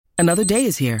Another day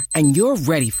is here, and you're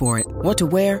ready for it. What to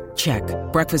wear? Check.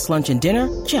 Breakfast, lunch, and dinner?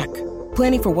 Check.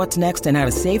 Planning for what's next and how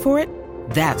to save for it?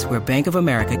 That's where Bank of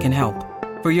America can help.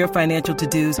 For your financial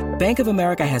to-dos, Bank of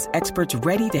America has experts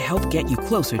ready to help get you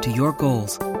closer to your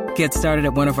goals. Get started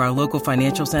at one of our local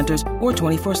financial centers or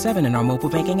 24/7 in our mobile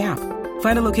banking app.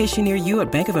 Find a location near you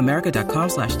at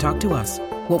bankofamerica.com/talktous.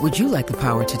 What would you like the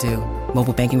power to do?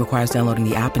 Mobile banking requires downloading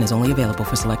the app and is only available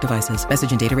for select devices.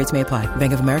 Message and data rates may apply.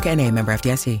 Bank of America N.A., member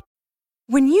FDIC.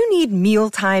 When you need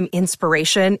mealtime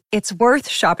inspiration, it's worth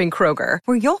shopping Kroger,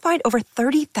 where you'll find over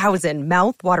 30,000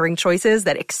 mouth-watering choices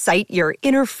that excite your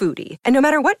inner foodie. And no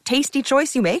matter what tasty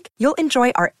choice you make, you'll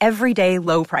enjoy our everyday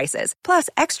low prices, plus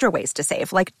extra ways to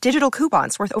save, like digital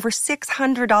coupons worth over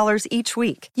 $600 each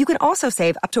week. You can also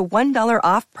save up to $1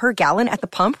 off per gallon at the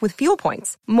pump with fuel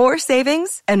points. More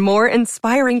savings and more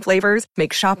inspiring flavors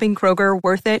make shopping Kroger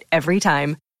worth it every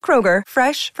time. Kroger,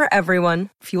 fresh for everyone.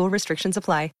 Fuel restrictions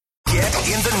apply. Get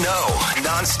in the know.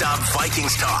 Non-stop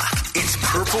Vikings talk. It's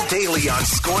Purple Daily on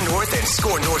Score North and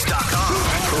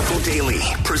ScoreNorth.com. Purple Daily,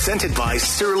 presented by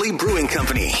Surly Brewing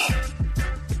Company.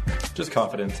 Just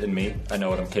confidence in me. I know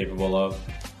what I'm capable of.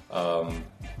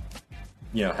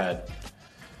 Had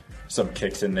some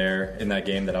kicks in there in that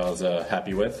game that I was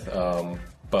happy with.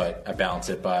 But I balance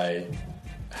it by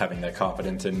having that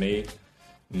confidence in me,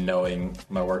 knowing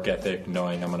my work ethic,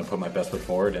 knowing I'm going to put my best foot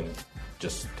forward, and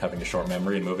just having a short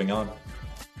memory and moving on.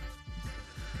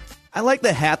 I like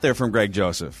the hat there from Greg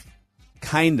Joseph.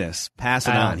 Kindness, pass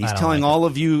it on. He's telling all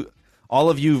of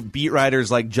you beat writers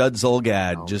like Judd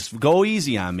Zulgad, just go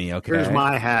easy on me, okay? Here's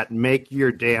my hat. Make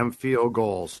your damn field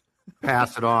goals.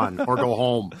 Pass it on or go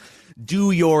home. Do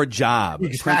your job.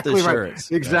 Exactly Print the right. shirts.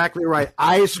 Exactly right.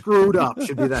 I screwed up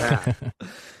should be the hat.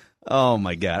 Oh,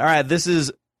 my God. All right, this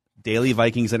is Daily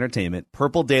Vikings Entertainment.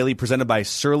 Purple Daily, presented by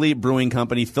Surly Brewing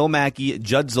Company. Phil Mackey,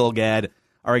 Judd Zulgad,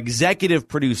 our executive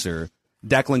producer,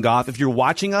 Declan Goff. If you're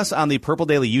watching us on the Purple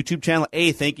Daily YouTube channel,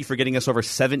 A, thank you for getting us over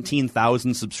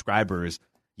 17,000 subscribers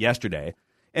yesterday.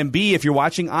 And B, if you're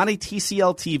watching on a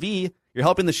TCL TV, you're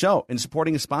helping the show and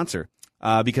supporting a sponsor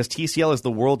because TCL is the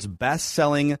world's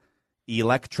best-selling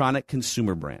electronic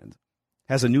consumer brand.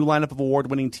 Has a new lineup of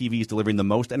award-winning TVs delivering the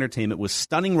most entertainment with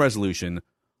stunning resolution,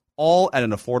 all at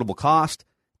an affordable cost.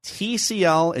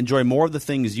 TCL, enjoy more of the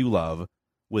things you love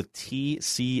with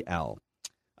TCL.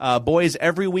 Boys,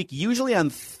 every week, usually on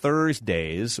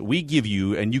Thursdays, we give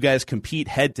you, and you guys compete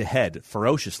head-to-head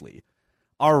ferociously,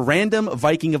 our random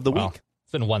Viking of the week.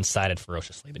 It's been one-sided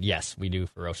ferociously, but yes, we do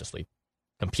ferociously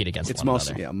compete against one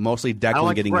mostly, another. Yeah, mostly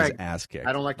Declan getting his ass kicked.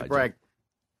 I don't like to brag.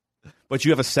 But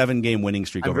you have a 7-game winning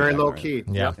streak I'm over very Declan, low-key.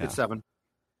 right? Yeah, it's 7.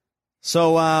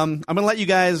 So I'm going to let you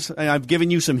guys, I've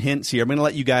given you some hints here. I'm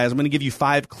going to give you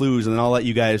 5 clues, and then I'll let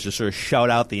you guys just sort of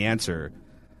shout out the answer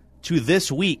to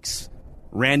this week's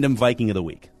Random Viking of the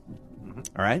Week.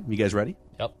 All right? You guys ready?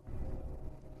 Yep.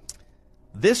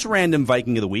 This Random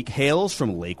Viking of the Week hails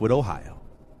from Lakewood, Ohio.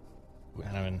 What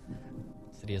kind of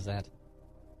city is that?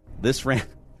 This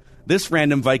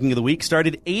Random Viking of the Week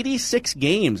started 86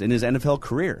 games in his NFL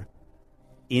career.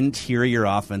 Interior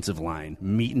offensive line,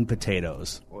 meat and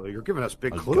potatoes. Well, you're giving us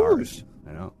big clues. Guard.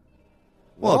 I know.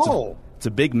 Well, it's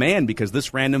a big man because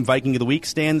this Random Viking of the Week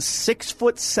stands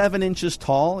 6'7"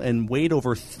 tall and weighed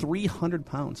over 300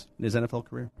 pounds in his NFL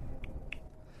career.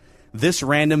 This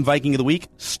Random Viking of the Week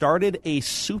started a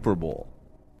Super Bowl.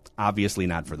 Obviously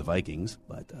not for the Vikings,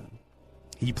 but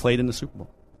he played in the Super Bowl.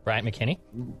 Bryant McKinney?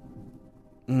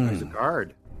 He's a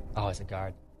guard. Oh, he's a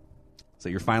guard. Is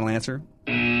that your final answer?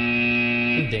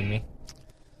 You ding me.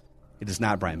 It is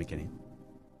not Bryant McKinney.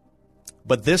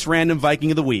 But this Random Viking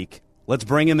of the Week, let's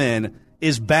bring him in,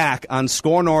 is back on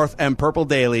Score North and Purple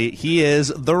Daily. He is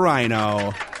the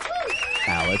Rhino,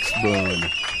 Alex Boone.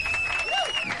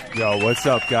 Yo, what's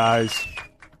up, guys?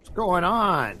 What's going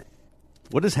on?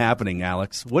 What is happening,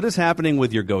 Alex? What is happening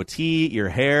with your goatee, your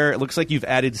hair? It looks like you've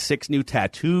added 6 new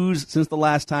tattoos since the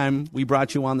last time we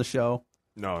brought you on the show.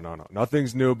 No.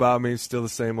 Nothing's new about me. Still the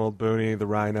same old Booney, the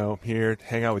Rhino, here to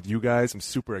hang out with you guys. I'm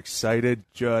super excited.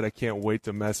 Judd, I can't wait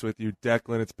to mess with you.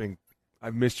 Declan,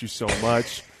 I've missed you so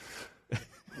much.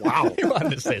 Wow. You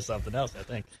wanted to say something else, I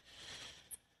think.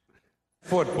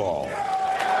 Football.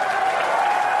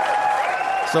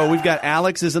 So we've got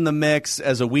Alex is in the mix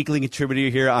as a weekly contributor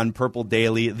here on Purple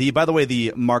Daily. By the way,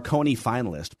 the Marconi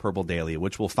finalist, Purple Daily,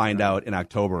 which we'll find out in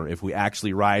October if we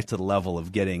actually rise to the level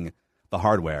of getting the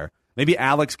hardware. Maybe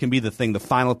Alex can be the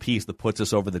final piece that puts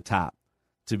us over the top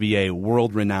to be a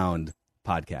world-renowned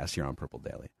podcast here on Purple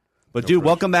Daily. But, dude,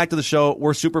 welcome back to the show.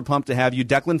 We're super pumped to have you.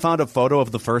 Declan found a photo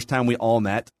of the first time we all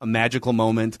met, a magical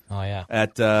moment. Oh, yeah.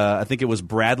 At, I think it was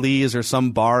Bradley's or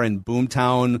some bar in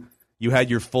Boomtown. You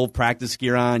had your full practice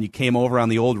gear on. You came over on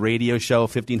the old radio show,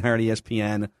 1500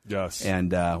 ESPN. Yes.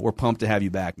 And we're pumped to have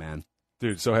you back, man.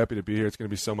 Dude, so happy to be here. It's going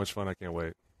to be so much fun. I can't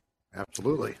wait.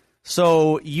 Absolutely.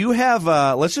 So you have,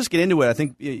 let's just get into it. I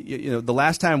think the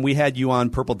last time we had you on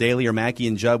Purple Daily or Mackey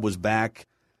and Judd was back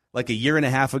like a year and a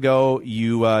half ago.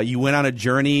 You went on a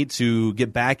journey to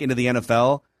get back into the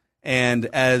NFL, and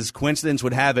as coincidence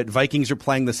would have it, Vikings are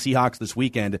playing the Seahawks this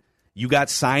weekend. You got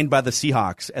signed by the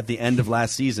Seahawks at the end of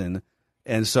last season,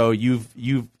 and so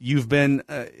you've been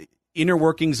inner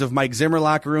workings of Mike Zimmer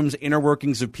locker rooms, inner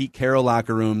workings of Pete Carroll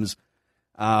locker rooms.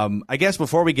 I guess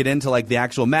before we get into like the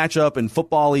actual matchup and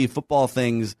football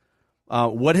things,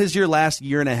 what has your last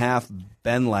year and a half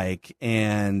been like?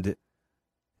 And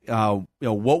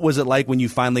what was it like when you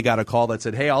finally got a call that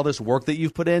said, "Hey, all this work that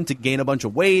you've put in to gain a bunch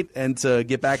of weight and to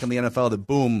get back in the NFL, that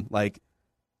boom, like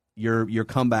your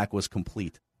comeback was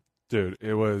complete"? Dude,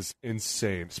 it was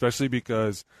insane, especially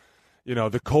because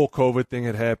the whole COVID thing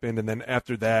had happened, and then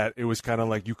after that, it was kind of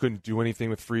like you couldn't do anything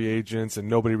with free agents, and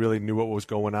nobody really knew what was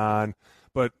going on.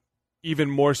 But even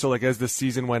more so, like as the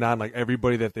season went on, like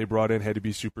everybody that they brought in had to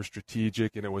be super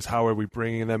strategic, and it was how are we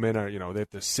bringing them in? Or they have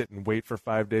to sit and wait for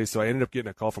 5 days. So I ended up getting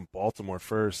a call from Baltimore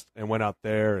first, and went out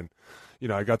there, and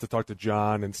I got to talk to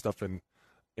John and stuff, and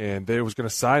they was going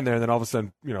to sign there, and then all of a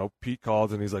sudden, Pete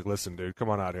called, and he's like, "Listen, dude, come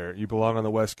on out here. You belong on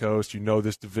the West Coast. You know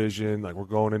this division. Like, we're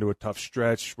going into a tough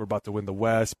stretch. We're about to win the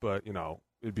West, but,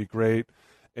 it'd be great."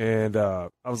 And I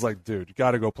was like, dude, you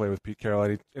got to go play with Pete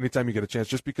Carroll anytime you get a chance,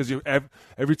 just because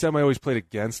every time I always played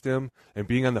against him and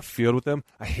being on the field with him,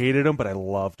 I hated him, but I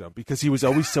loved him because he was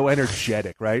always so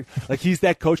energetic, right? Like, he's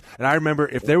that coach. And I remember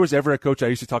if there was ever a coach I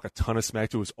used to talk a ton of smack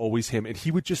to, it was always him. And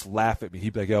he would just laugh at me.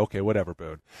 He'd be like, "Yeah, okay, whatever,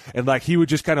 Boone." And like, he would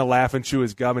just kind of laugh and chew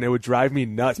his gum, and it would drive me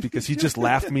nuts because he just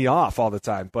laughed me off all the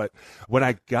time. But when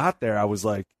I got there, I was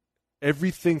like,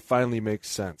 everything finally makes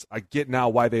sense. I get now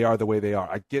why they are the way they are.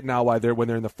 I get now why when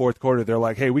they're in the fourth quarter, they're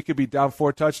like, "Hey, we could be down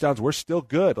 4 touchdowns. We're still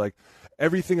good." Like,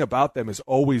 everything about them is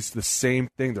always the same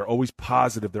thing. They're always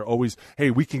positive. They're always,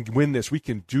 "Hey, we can win this. We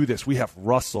can do this. We have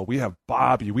Russell. We have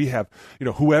Bobby. We have,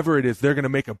 whoever it is, they're going to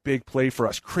make a big play for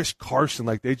us." Chris Carson,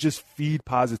 like, they just feed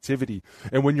positivity.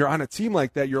 And when you're on a team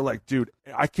like that, you're like, dude,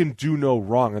 I can do no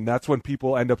wrong. And that's when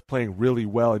people end up playing really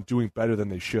well and doing better than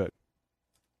they should.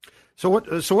 So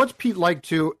what's Pete like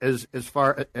too, as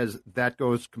far as that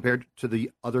goes, compared to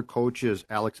the other coaches,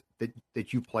 Alex,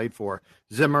 that you played for?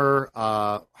 Zimmer,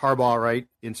 Harbaugh, right,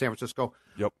 in San Francisco.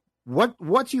 Yep.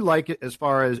 What's he like as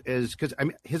far as because I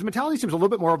mean, his mentality seems a little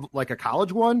bit more of like a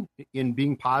college one in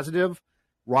being positive,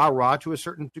 rah to a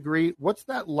certain degree. What's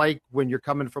that like when you're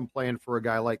coming from playing for a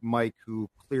guy like Mike, who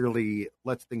clearly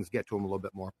lets things get to him a little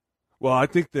bit more? Well, I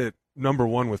think that number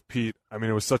one with Pete, I mean,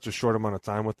 it was such a short amount of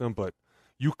time with him, but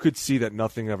you could see that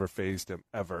nothing ever fazed him,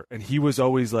 ever. And he was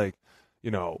always like,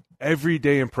 every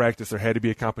day in practice there had to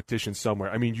be a competition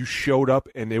somewhere. I mean, you showed up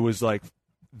and it was like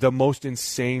the most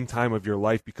insane time of your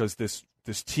life because this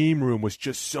team room was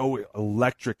just so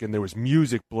electric, and there was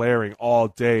music blaring all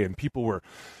day, and people were,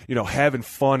 having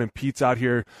fun, and Pete's out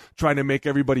here trying to make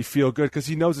everybody feel good because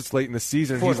he knows it's late in the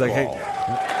season. And he's like, "Hey,"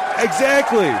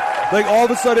 exactly. Like, all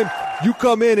of a sudden, you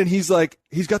come in and he's like,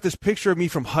 he's got this picture of me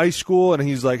from high school, and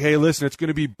he's like, "Hey, listen, it's going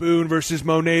to be Boone versus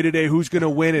Monet today. Who's going to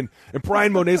win?" And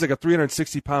Brian Monet's like a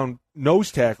 360-pound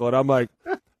nose tackle, and I'm like,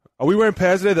 "Are we wearing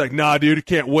pads today?" They're like, "Nah, dude, I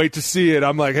can't wait to see it."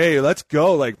 I'm like, "Hey, let's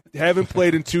go." Like, haven't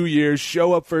played in 2 years,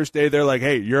 show up first day. They're like,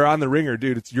 "Hey, you're on the ringer,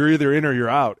 dude. You're either in or you're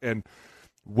out." And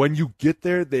when you get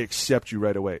there, they accept you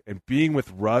right away. And being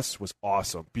with Russ was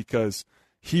awesome because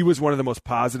he was one of the most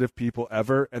positive people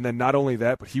ever. And then not only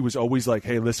that, but he was always like,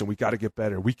 "Hey, listen, we got to get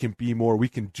better. We can be more. We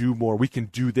can do more. We can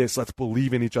do this. Let's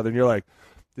believe in each other." And you're like,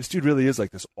 this dude really is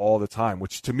like this all the time,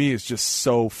 which to me is just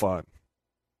so fun.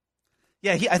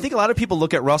 Yeah, I think a lot of people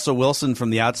look at Russell Wilson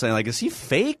from the outside like, is he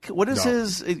fake? What is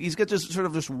his? He's got just sort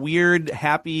of this weird,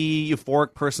 happy,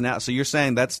 euphoric personality. So you're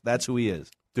saying that's who he is?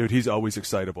 Dude, he's always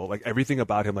excitable. Like, everything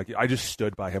about him, like, I just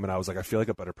stood by him and I was like, I feel like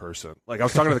a better person. Like, I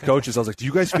was talking to the coaches. I was like, "Do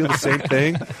you guys feel the same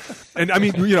thing?" And I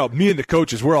mean, me and the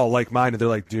coaches, we're all like-minded. They're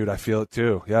like, "Dude, I feel it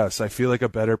too. Yes, I feel like a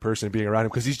better person being around him,"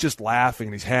 because he's just laughing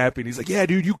and he's happy. And he's like, "Yeah,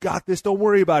 dude, you got this. Don't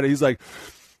worry about it." He's like,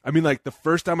 I mean, like, the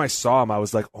first time I saw him, I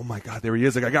was like, "Oh my God, there he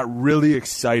is." Like, I got really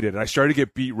excited and I started to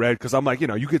get beat red because I'm like, you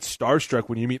get starstruck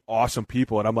when you meet awesome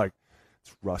people. And I'm like,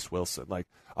 it's Russ Wilson. Like,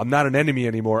 I'm not an enemy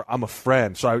anymore. I'm a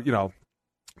friend. So I,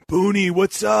 "Booney,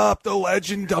 what's up? The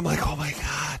legend." I'm like, "Oh my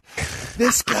God,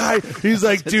 this guy." He's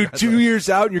like, "Dude, 2 years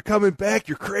out and you're coming back.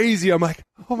 You're crazy." I'm like,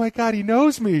 "Oh my God, he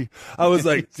knows me." I was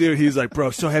like, dude, he's like,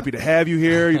 "Bro, so happy to have you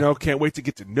here. Can't wait to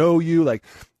get to know you." Like,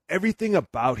 everything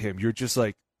about him, you're just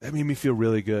like, that made me feel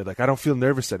really good. Like, I don't feel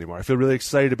nervous anymore. I feel really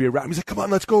excited to be around him. He's like, come on,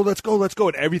 let's go.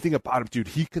 And everything about him, dude,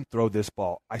 he can throw this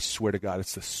ball. I swear to God,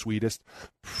 it's the sweetest,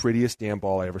 prettiest damn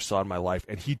ball I ever saw in my life.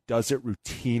 And he does it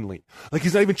routinely. Like,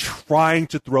 he's not even trying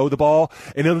to throw the ball,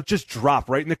 and it'll just drop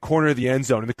right in the corner of the end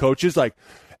zone. And the coach is like,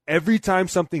 every time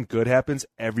something good happens,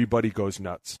 everybody goes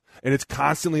nuts. And it's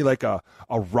constantly like a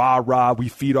rah-rah, we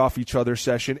feed off each other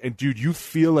session. And, dude, you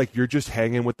feel like you're just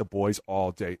hanging with the boys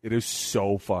all day. It is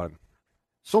so fun.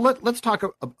 So let's talk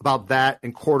about that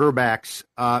and quarterbacks,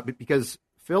 because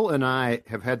Phil and I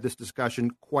have had this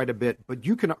discussion quite a bit, but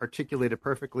you can articulate it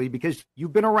perfectly because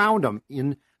you've been around them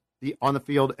on the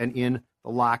field and in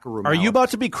the locker room. Are you about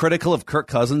to be critical of Kirk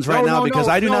Cousins right now? Because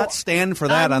I do not stand for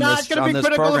that on this program. I'm not going to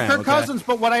be critical of Kirk Cousins,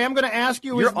 but what I am going to ask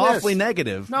you is You're awfully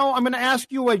negative. No, I'm going to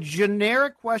ask you a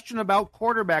generic question about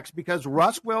quarterbacks because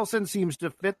Russ Wilson seems to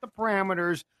fit the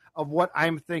parameters of what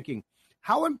I'm thinking.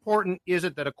 How important is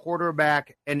it that a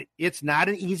quarterback, and it's not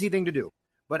an easy thing to do,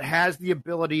 but has the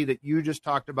ability that you just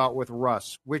talked about with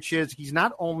Russ, which is he's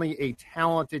not only a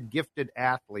talented, gifted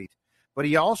athlete, but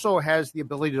he also has the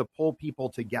ability to pull people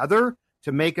together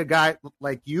to make a guy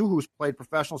like you who's played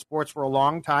professional sports for a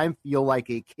long time feel like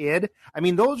a kid. I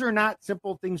mean, those are not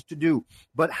simple things to do,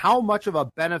 but how much of a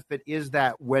benefit is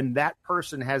that when that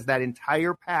person has that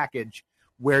entire package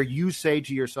where you say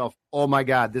to yourself, oh my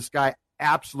God, this guy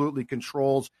absolutely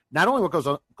controls not only what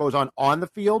goes on the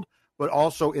field, but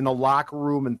also in the locker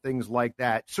room and things like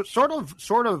that. So sort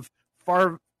of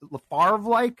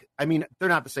Favre-like. I mean, they're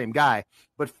not the same guy,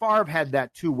 but Favre had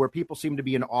that too, where people seem to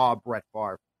be in awe of Brett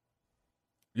Favre.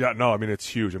 Yeah, no, I mean, it's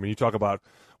huge. I mean, you talk about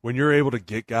when you're able to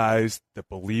get guys that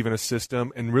believe in a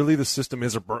system, and really the system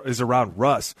is around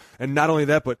Russ. And not only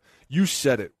that, but you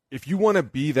said it. If you want to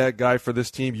be that guy for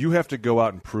this team, you have to go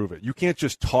out and prove it. You can't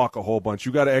just talk a whole bunch.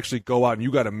 You got to actually go out and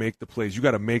you got to make the plays. You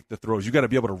got to make the throws. You got to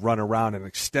be able to run around and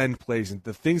extend plays. And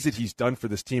the things that he's done for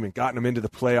this team and gotten them into the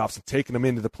playoffs and taken them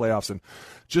into the playoffs, and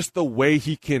just the way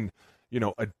he can,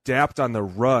 adapt on the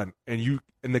run, and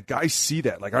the guys see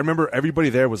that. Like, I remember everybody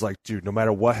there was like, dude, no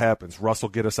matter what happens, Russ will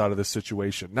get us out of this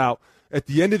situation. Now, at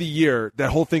the end of the year, that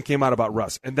whole thing came out about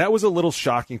Russ, and that was a little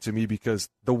shocking to me because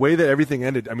the way that everything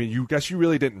ended, I mean, you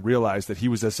really didn't realize that he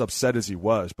was as upset as he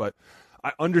was, but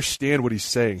I understand what he's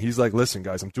saying. He's like, listen,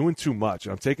 guys, I'm doing too much,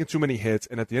 and I'm taking too many hits,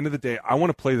 and at the end of the day, I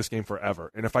want to play this game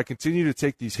forever, and if I continue to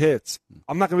take these hits,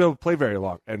 I'm not going to be able to play very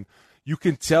long, and you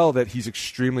can tell that he's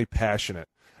extremely passionate.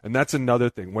 And that's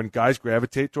another thing. When guys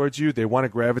gravitate towards you, they want to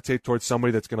gravitate towards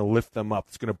somebody that's going to lift them up,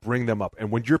 that's going to bring them up. And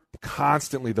when you're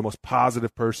constantly the most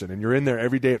positive person and you're in there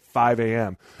every day at 5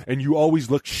 a.m. and you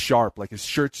always look sharp, like his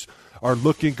shirts are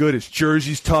looking good, his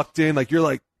jersey's tucked in, like you're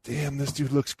like, damn, this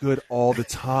dude looks good all the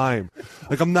time.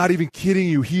 Like, I'm not even kidding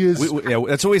you. He is.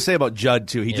 That's what we say about Judd,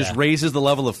 too. He just raises the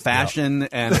level of fashion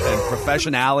and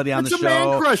professionality on the show. It's a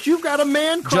man crush. You've got a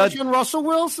man crush in Russell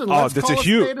Wilson.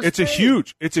 It's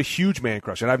a huge man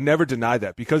crush. And I've never denied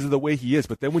that because of the way he is.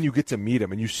 But then when you get to meet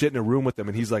him and you sit in a room with him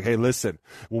and he's like, hey, listen,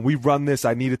 when we run this,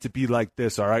 I need it to be like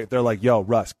this, all right? They're like, yo,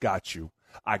 Russ, got you.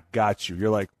 I got you.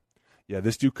 You're like, yeah,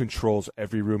 this dude controls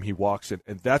every room he walks in.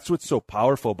 And that's what's so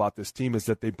powerful about this team is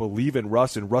that they believe in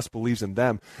Russ and Russ believes in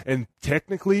them. And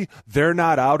technically, they're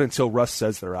not out until Russ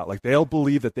says they're out. Like, they'll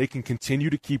believe that they can continue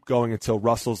to keep going until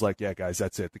Russell's like, yeah, guys,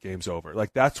 that's it. The game's over.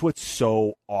 Like, that's what's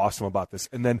so awesome about this.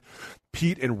 And then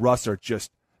Pete and Russ are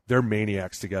just, they're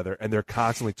maniacs together, and they're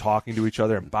constantly talking to each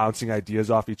other and bouncing ideas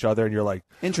off each other. And you're like,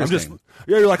 interesting.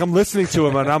 I'm listening to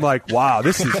him, and I'm like, wow,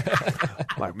 this is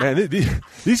like, man,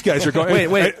 these guys are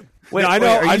going. Wait,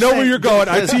 I know where you're going.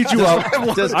 I teed you up.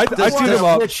 I teed him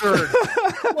up. Richard.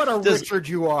 What a Richard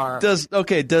you are. You like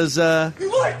that? You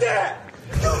like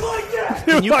that?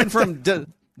 Can you confirm?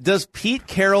 Does Pete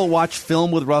Carroll watch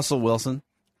film with Russell Wilson?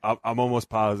 I'm almost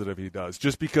positive he does,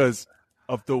 just because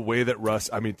of the way that Russ.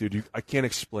 I mean, dude, I can't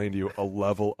explain to you a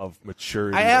level of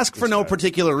maturity. I ask for no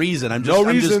particular reason. I'm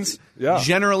just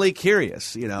generally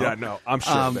curious. Yeah, no, I'm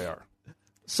sure they are.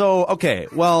 So okay,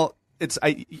 well.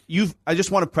 I just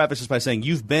want to preface this by saying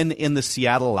you've been in the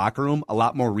Seattle locker room a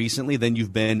lot more recently than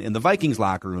you've been in the Vikings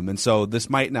locker room, and so this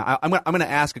might not. I'm going to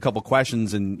ask a couple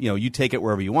questions, and you take it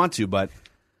wherever you want to. But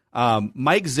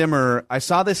Mike Zimmer, I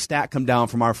saw this stat come down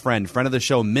from our friend of the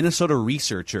show, Minnesota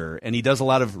Researcher, and he does a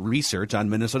lot of research on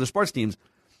Minnesota sports teams,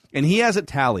 and he has it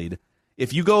tallied.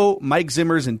 If you go Mike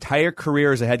Zimmer's entire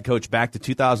career as a head coach back to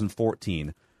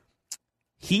 2014.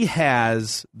 He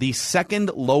has the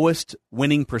second lowest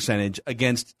winning percentage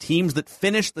against teams that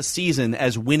finished the season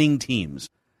as winning teams.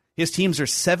 His teams are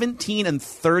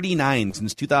 17-39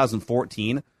 since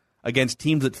 2014 against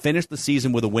teams that finished the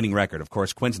season with a winning record. Of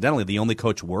course, coincidentally, the only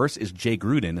coach worse is Jay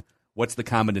Gruden what's the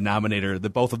common denominator that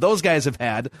both of those guys have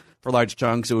had for large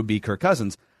chunks? It would be Kirk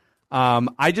Cousins.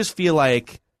 I just feel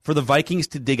like for the Vikings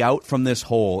to dig out from this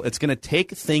hole, it's going to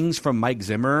take things from Mike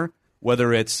Zimmer,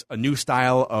 whether it's a new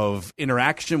style of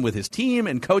interaction with his team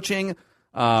and coaching,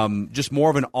 just more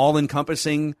of an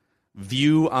all-encompassing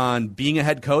view on being a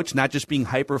head coach, not just being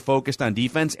hyper-focused on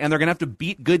defense, and they're going to have to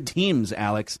beat good teams,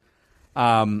 Alex.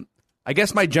 I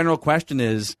guess my general question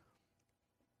is,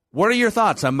 what are your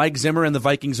thoughts on Mike Zimmer and the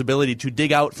Vikings' ability to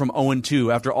dig out from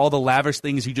 0-2 after all the lavish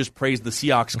things you just praised the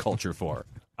Seahawks culture for?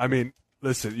 I mean,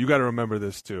 listen, you got to remember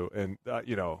this too. And,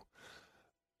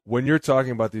 when you're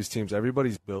talking about these teams,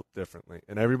 everybody's built differently,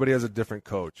 and everybody has a different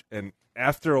coach. And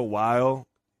after a while,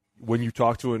 when you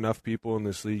talk to enough people in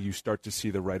this league, you start to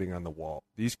see the writing on the wall.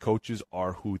 These coaches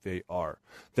are who they are.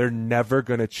 They're never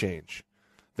going to change.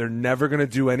 They're never going to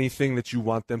do anything that you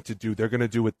want them to do. They're going to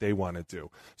do what they want to do.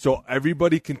 So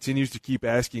everybody continues to keep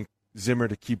asking Zimmer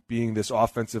to keep being this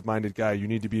offensive-minded guy. You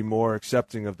need to be more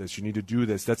accepting of this. You need to do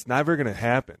this. That's never going to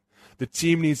happen. The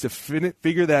team needs to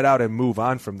figure that out and move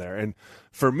on from there. And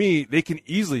for me, they can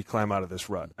easily climb out of this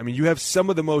rut. I mean, you have some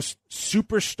of the most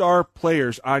superstar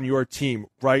players on your team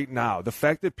right now. The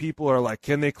fact that people are like,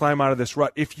 can they climb out of this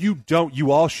rut? If you don't,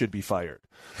 you all should be fired.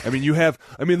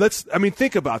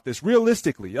 Think about this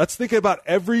realistically. Let's think about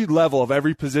every level of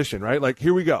every position, right? Like,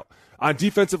 here we go. On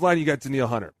defensive line, you got Danielle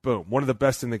Hunter. Boom. One of the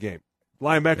best in the game.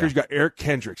 Linebackers, you got Eric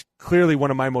Kendricks. Clearly one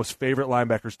of my most favorite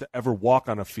linebackers to ever walk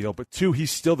on a field. But two,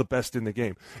 he's still the best in the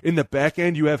game. In the back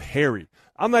end, you have Harry.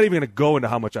 I'm not even going to go into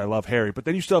how much I love Harry, but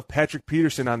then you still have Patrick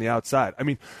Peterson on the outside. I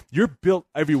mean, you're built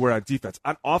everywhere on defense.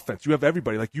 On offense, you have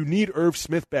everybody. Like, you need Irv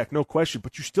Smith back, no question,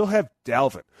 but you still have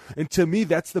Dalvin. And to me,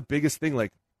 that's the biggest thing.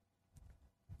 Like,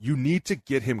 you need to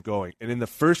get him going. And in the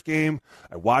first game,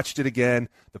 I watched it again.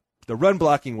 The run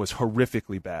blocking was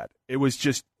horrifically bad. It was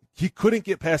just, he couldn't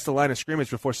get past the line of scrimmage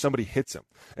before somebody hits him.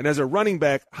 And as a running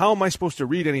back, how am I supposed to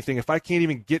read anything if I can't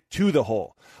even get to the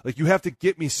hole? Like, you have to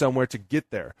get me somewhere to get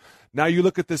there. Now you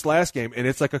look at this last game, and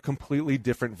it's like a completely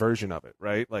different version of it,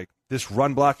 right? Like, this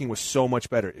run blocking was so much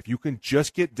better. If you can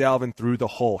just get Dalvin through the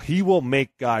hole, he will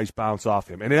make guys bounce off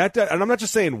him. And I'm not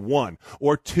just saying 1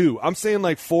 or 2. I'm saying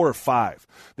like 4 or 5.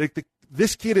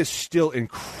 This kid is still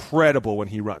incredible when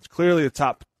he runs. Clearly the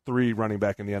top 3 running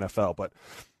back in the NFL, but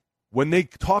when they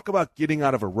talk about getting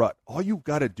out of a rut, all you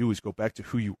got to do is go back to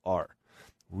who you are.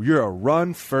 You're a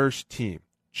run-first team.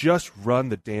 Just run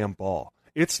the damn ball.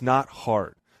 It's not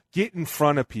hard. Get in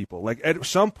front of people. Like, at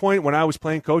some point when I was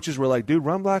playing, coaches were like, dude,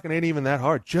 run blocking ain't even that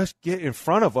hard. Just get in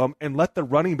front of them and let the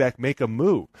running back make a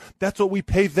move. That's what we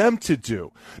pay them to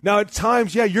do. Now, at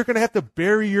times, yeah, you're going to have to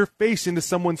bury your face into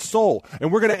someone's soul,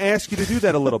 and we're going to ask you to do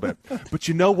that a little bit. But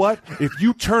you know what? If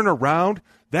you turn around,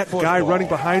 that guy running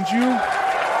behind you,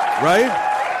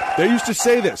 right? They used to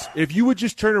say this. If you would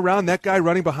just turn around, that guy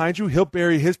running behind you, he'll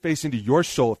bury his face into your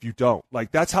soul if you don't.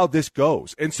 Like, that's how this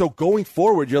goes. And so going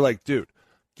forward, you're like, dude,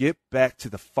 get back to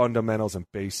the fundamentals and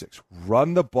basics.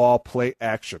 Run the ball, play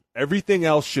action. Everything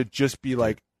else should just be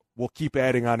like, we'll keep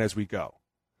adding on as we go.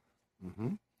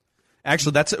 Mm-hmm.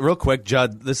 Actually, that's it. Real quick,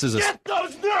 Judd. This is Get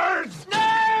those nerds!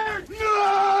 Nerds!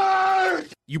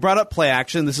 Nerds! You brought up play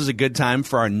action. This is a good time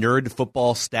for our nerd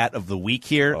football stat of the week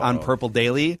here on Purple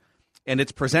Daily. And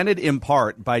it's presented in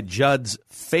part by Judd's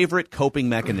favorite coping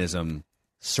mechanism,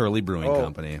 Surly Brewing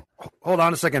Company. Hold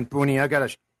on a second, Booney. I got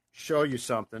to show you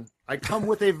something. I come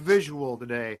with a visual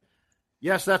today.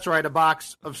 Yes, that's right, a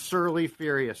box of Surly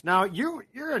Furious. Now, you're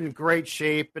in great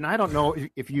shape, and I don't know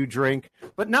if you drink,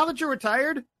 but now that you're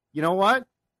retired, you know what?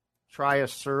 Try a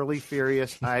Surly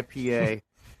Furious IPA.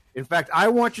 In fact, I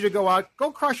want you to go out,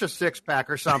 go crush a 6-pack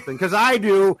or something, because I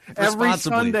do every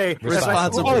Sunday.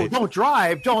 Responsibly. Don't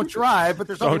drive, but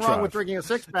there's nothing wrong with drinking a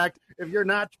 6-pack if you're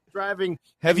not driving.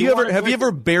 Have you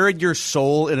ever buried your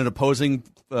soul in an opposing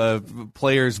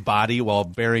player's body while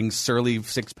bearing Surly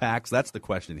 6-packs? That's the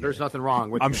question here. There's nothing wrong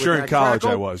with. I'm sure in college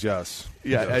I was. Yes.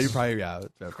 Yeah, yes. you probably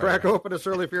crack open a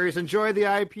Surly Furious. Enjoy the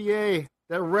IPA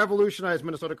that revolutionized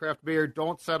Minnesota craft beer.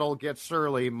 Don't settle, get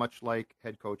surly, much like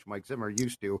head coach Mike Zimmer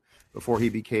used to before he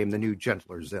became the new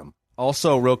gentler Zim.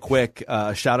 Also, real quick,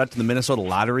 shout out to the Minnesota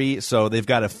Lottery. So they've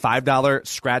got a $5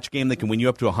 scratch game that can win you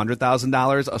up to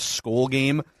 $100,000, a Skol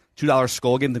game, $2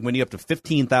 Skol game that can win you up to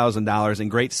 $15,000,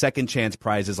 and great second chance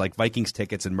prizes like Vikings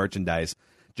tickets and merchandise.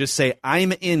 Just say,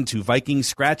 I'm into Vikings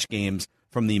scratch games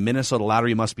from the Minnesota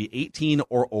Lottery. Must be 18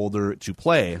 or older to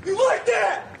play. You like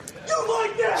that? You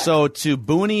like that? So to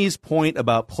Booney's point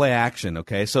about play action,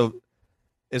 okay, so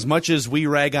as much as we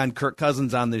rag on Kirk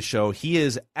Cousins on this show, he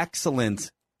is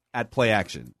excellent at play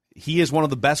action. He is one of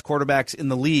the best quarterbacks in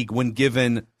the league when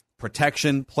given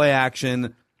protection, play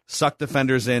action, suck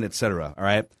defenders in, etc. All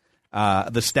right.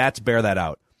 The stats bear that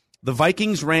out. The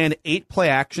Vikings ran 8 play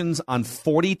actions on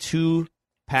 42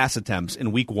 pass attempts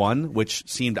in week 1, which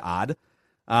seemed odd.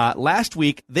 Last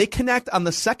week, they connect on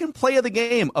the second play of the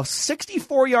game, a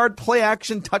 64-yard play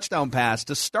action touchdown pass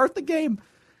to start the game.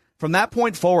 From that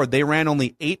point forward, they ran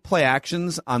only 8 play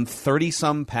actions on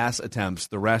 30-some pass attempts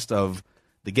the rest of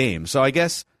the game. So I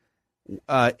guess,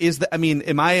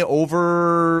 am I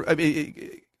over?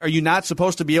 Are you not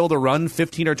supposed to be able to run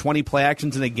 15 or 20 play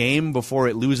actions in a game before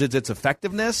it loses its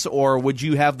effectiveness, or would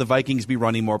you have the Vikings be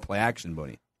running more play action,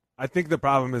 Booney? I think the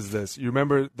problem is this. You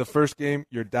remember the first game,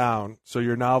 you're down, so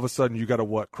you're now all of a sudden you got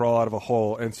to crawl out of a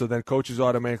hole, and so then coaches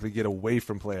automatically get away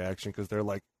from play action because they're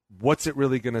like, what's it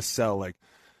really going to sell?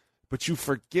 But you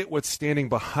forget what's standing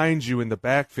behind you in the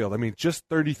backfield. I mean, just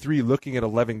 33 looking at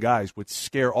 11 guys would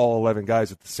scare all 11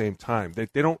 guys at the same time. They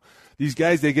don't. These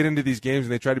guys, they get into these games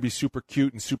and they try to be super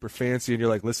cute and super fancy, and you're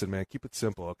like, listen, man, keep it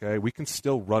simple, okay? We can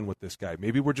still run with this guy.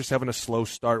 Maybe we're just having a slow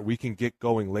start. We can get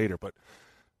going later. But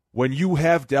when you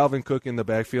have Dalvin Cook in the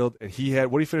backfield, and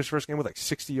what did he finish first game with,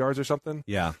 60 yards or something?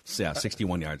 Yeah,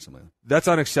 61 yards. Something. That's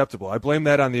unacceptable. I blame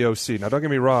that on the OC. Now, don't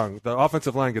get me wrong. The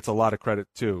offensive line gets a lot of credit,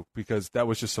 too, because that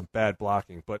was just some bad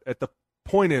blocking. But at the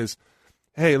point is,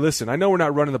 hey, listen, I know we're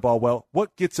not running the ball well.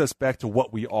 What gets us back to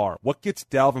what we are? What gets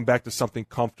Dalvin back to something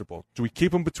comfortable? Do we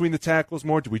keep him between the tackles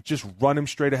more? Do we just run him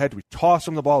straight ahead? Do we toss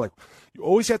him the ball? You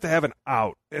always have to have an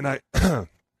out. And I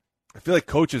feel like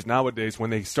coaches nowadays,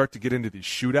 when they start to get into these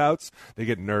shootouts, they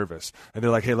get nervous. And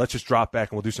they're like, hey, let's just drop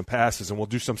back and we'll do some passes and we'll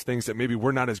do some things that maybe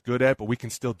we're not as good at, but we can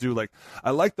still do.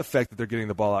 I like the fact that they're getting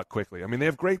the ball out quickly. I mean, they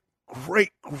have great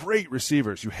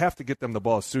receivers. You have to get them the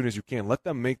ball as soon as you can. Let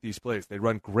them make these plays. They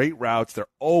run great routes. They're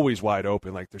always wide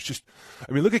open. Look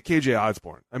at KJ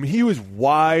Osborne. I mean, he was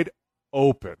wide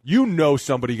open.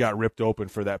 Somebody got ripped open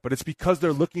for that, but it's because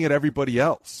they're looking at everybody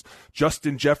else.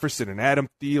 Justin Jefferson and Adam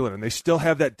Thielen, and they still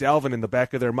have that Dalvin in the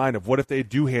back of their mind of what if they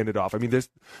do hand it off. I mean,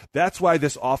 that's why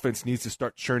this offense needs to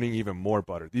start churning even more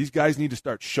butter. These guys need to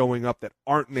start showing up that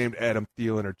aren't named Adam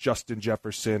Thielen or Justin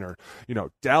Jefferson or,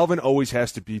 Dalvin always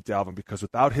has to be Dalvin because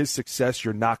without his success,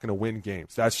 you're not going to win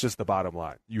games. That's just the bottom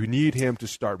line. You need him to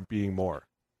start being more.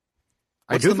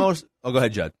 Oh, go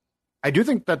ahead, Judd. I do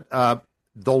think that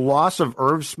the loss of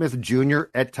Irv Smith Jr.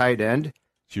 at tight end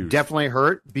definitely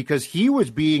hurt because he was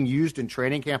being used in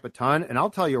training camp a ton. And I'll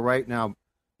tell you right now,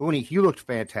 Booney, he looked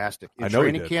fantastic. In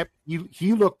training camp,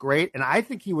 he looked great. And I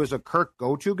think he was a Kirk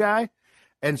go-to guy.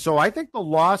 And so I think the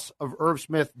loss of Irv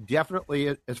Smith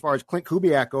definitely, as far as Clint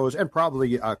Kubiak goes, and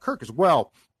probably Kirk as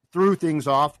well, threw things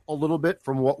off a little bit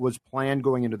from what was planned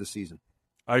going into the season.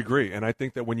 I agree. And I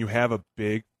think that when you have a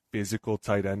big physical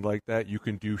tight end like that, you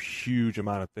can do huge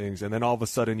amount of things. And then all of a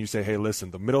sudden you say, hey,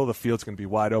 listen, the middle of the field's going to be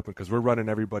wide open because we're running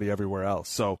everybody everywhere else.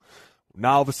 So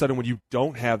now all of a sudden when you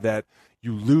don't have that,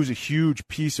 you lose a huge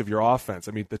piece of your offense.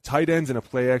 I mean, the tight ends in a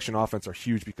play-action offense are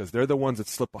huge because they're the ones that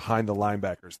slip behind the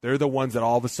linebackers. They're the ones that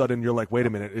all of a sudden you're like, wait a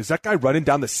minute, is that guy running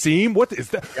down the seam? What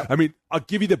is that? Yep. I mean, I'll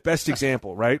give you the best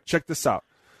example, right? Check this out.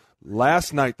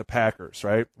 Last night, the Packers,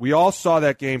 right? We all saw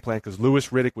that game plan because Louis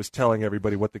Riddick was telling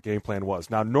everybody what the game plan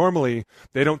was. Now, normally,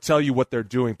 they don't tell you what they're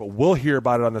doing, but we'll hear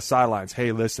about it on the sidelines.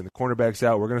 Hey, listen, the cornerback's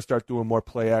out. We're going to start doing more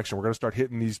play action. We're going to start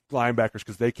hitting these linebackers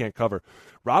because they can't cover.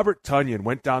 Robert Tonyan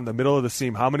went down the middle of the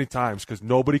seam how many times? Because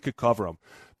nobody could cover him.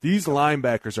 These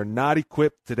linebackers are not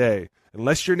equipped today.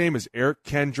 Unless your name is Eric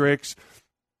Kendricks,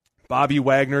 Bobby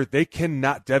Wagner,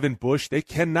 Devin Bush, they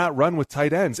cannot run with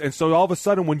tight ends. And so all of a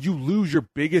sudden when you lose your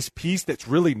biggest piece that's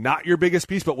really not your biggest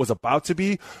piece but was about to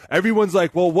be, everyone's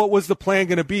like, well, what was the plan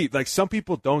going to be? Some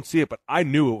people don't see it, but I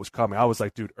knew it was coming. I was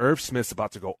like, dude, Irv Smith's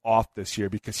about to go off this year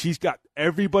because he's got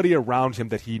everybody around him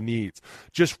that he needs.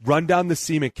 Just run down the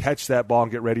seam and catch that ball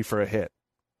and get ready for a hit.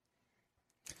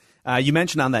 You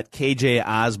mentioned on that KJ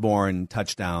Osborne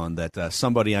touchdown that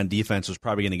somebody on defense was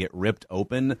probably going to get ripped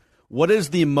open. What is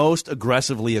the most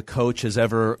aggressively a coach has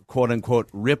ever, quote unquote,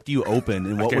 ripped you open,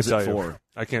 and what was it for?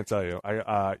 I can't tell you.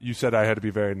 You said I had to be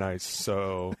very nice,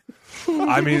 so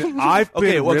I mean, I've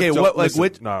been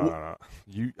No.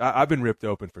 I've been ripped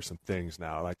open for some things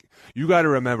now. You got to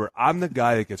remember, I'm the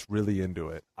guy that gets really into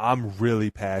it. I'm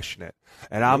really passionate,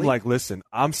 and I'm like, listen,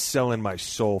 I'm selling my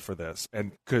soul for this,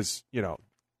 and because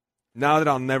now that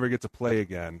I'll never get to play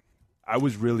again. I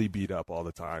was really beat up all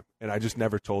the time, and I just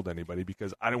never told anybody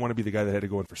because I didn't want to be the guy that had to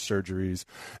go in for surgeries,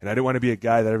 and I didn't want to be a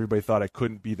guy that everybody thought I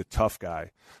couldn't be the tough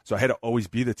guy. So I had to always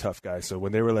be the tough guy. So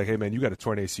when they were like, hey, man, you got a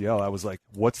torn ACL, I was like,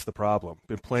 what's the problem?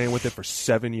 Been playing with it for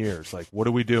 7 years. What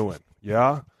are we doing?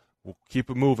 Yeah? We'll keep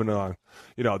it moving on.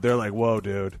 They're like, whoa,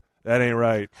 dude, that ain't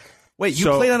right. Wait, you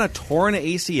played on a torn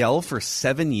ACL for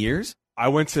 7 years? I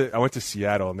went to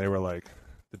Seattle, and they were like,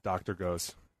 the doctor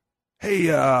goes,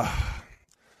 hey, I'm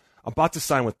about to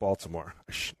sign with Baltimore.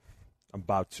 I'm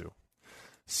about to.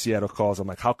 Seattle calls. I'm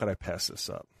like, how could I pass this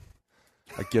up?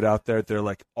 I get out there. They're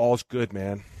like, all's good,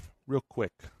 man. Real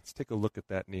quick, let's take a look at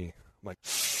that knee. I'm like,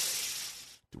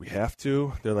 do we have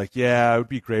to? They're like, yeah, it would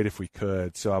be great if we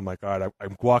could. So I'm like, all right,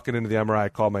 I'm walking into the MRI. I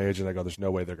call my agent. I go, there's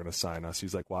no way they're going to sign us.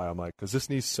 He's like, why? I'm like, because this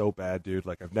knee's so bad, dude.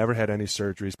 Like, I've never had any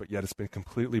surgeries, but yet it's been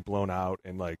completely blown out.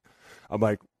 And, like,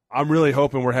 I'm really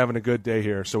hoping we're having a good day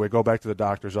here. So we go back to the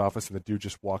doctor's office, and the dude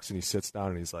just walks in. He sits down,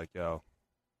 and he's like, yo,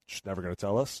 just never going to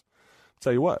tell us? I'll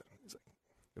tell you what. He's like,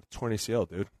 you have a torn ACL,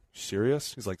 dude. You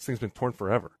serious? He's like, this thing's been torn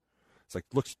forever. It's like,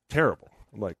 looks terrible.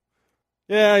 I'm like,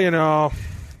 yeah, you know,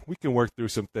 we can work through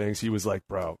some things. He was like,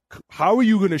 bro, how are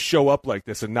you going to show up like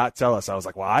this and not tell us? I was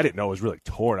like, well, I didn't know it was really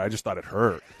torn. I just thought it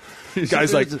hurt.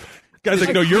 Guy's like,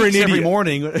 no, you're an idiot. Every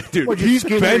morning. Dude, he's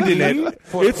bending it.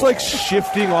 It's like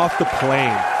shifting off the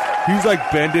plane. He's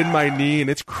like bending my knee and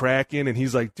it's cracking. And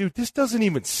he's like, dude, this doesn't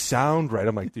even sound right.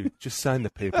 I'm like, dude, just sign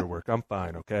the paperwork. I'm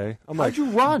fine, okay? I'm like, how'd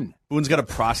you run? Boone's got a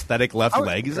prosthetic left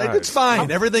leg. He's like, it's fine.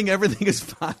 Everything is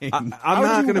fine. I'm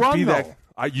not going to be that.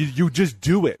 You just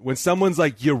do it. When someone's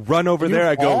like, you run over there,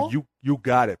 I go, you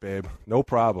got it, babe. No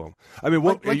problem. I mean,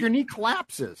 what? Like your knee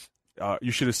collapses.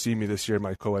 You should have seen me this year in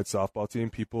my co-ed softball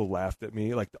team. People laughed at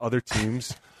me. Like the other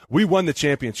teams, we won the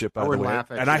championship, by the way.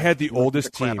 And I had the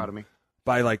oldest team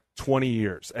by like 20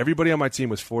 years. Everybody on my team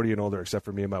was 40 and older except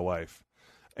for me and my wife.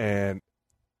 And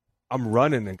I'm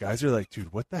running, and guys are like,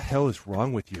 dude, what the hell is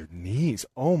wrong with your knees?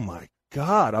 Oh, my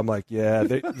God. I'm like, yeah,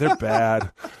 they're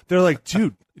bad. They're like,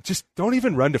 dude, just don't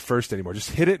even run to first anymore.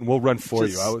 Just hit it, and we'll run for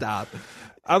you. Stop.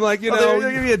 I'm like, they're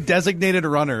going to be a designated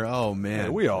runner. Oh, man. Yeah,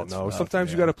 we all know.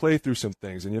 Sometimes you got to play through some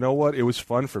things. And you know what? It was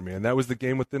fun for me, and that was the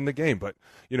game within the game. But,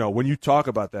 you know, when you talk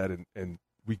about that and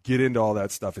we get into all that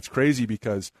stuff, it's crazy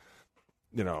because,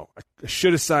 you know, I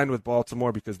should have signed with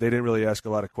Baltimore because they didn't really ask a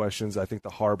lot of questions. I think the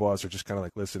Harbaughs are just kind of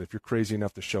like, listen, if you're crazy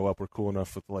enough to show up, we're cool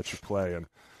enough to let you play. And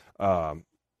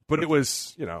but it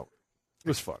was, you know, it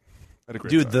was fun. I had a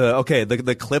great time.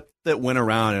 The clip that went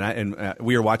around, and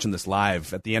we were watching this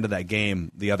live at the end of that game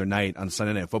the other night on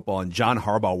Sunday Night Football, and John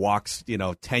Harbaugh walks,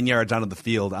 10 yards onto the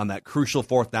field on that crucial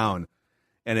fourth down,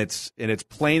 and it's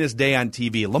plain as day on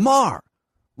TV.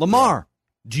 Lamar,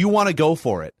 do you want to go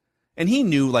for it? And he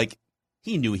knew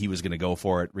he was going to go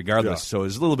for it regardless. Yeah. So it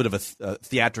was a little bit of a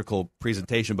theatrical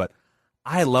presentation, but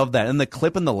I love that. And the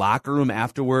clip in the locker room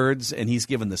afterwards, and he's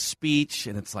given the speech,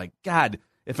 and it's like, God,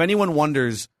 if anyone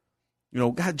wonders,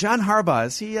 God, John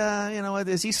Harbaugh,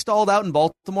 is he stalled out in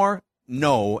Baltimore?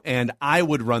 No, and I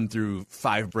would run through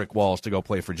 5 brick walls to go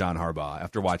play for John Harbaugh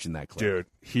after watching that clip. Dude,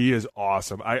 he is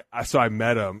awesome. I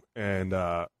met him, and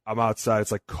I'm outside.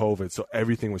 It's like COVID, so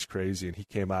everything was crazy. And he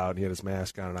came out, and he had his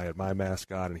mask on, and I had my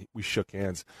mask on, and we shook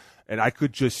hands. And I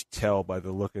could just tell by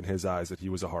the look in his eyes that he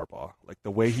was a Harbaugh. Like,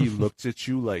 the way he looked at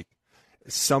you, like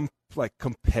some like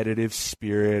competitive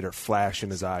spirit or flash in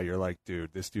his eye. You're like,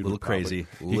 dude, this dude a little crazy.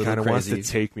 He kind of wants to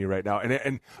take me right now.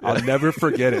 And I'll never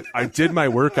forget it. I did my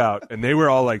workout, and they were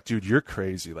all like, dude, you're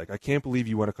crazy. Like, I can't believe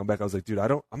you want to come back. I was like, dude,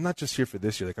 I'm not just here for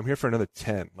this year. Like, I'm here for another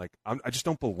 10. Like, I just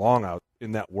don't belong out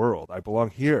in that world. I belong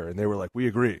here. And they were like, we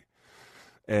agree.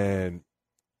 And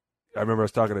I remember I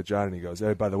was talking to John, and he goes,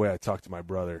 hey, by the way, I talked to my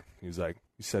brother. He was like,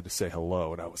 he said to say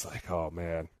hello. And I was like, oh,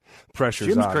 man, pressure's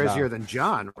Jim's on crazier now. Than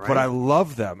John, right? But I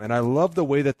love them, and I love the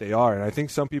way that they are. And I think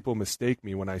some people mistake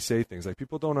me when I say things. Like,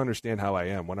 people don't understand how I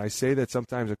am. When I say that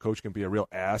sometimes a coach can be a real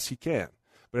ass, he can.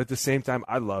 But at the same time,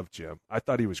 I love Jim. I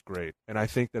thought he was great. And I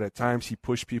think that at times he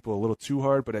pushed people a little too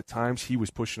hard, but at times he was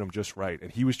pushing them just right.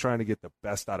 And he was trying to get the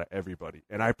best out of everybody.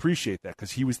 And I appreciate that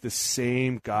because he was the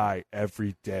same guy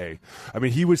every day. I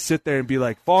mean, he would sit there and be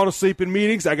like, falling asleep in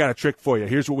meetings? I got a trick for you.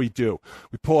 Here's what we do.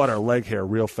 We pull out our leg hair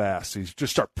real fast. He'd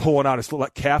just start pulling out his little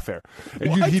calf hair.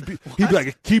 And he'd be like,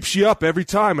 it keeps you up every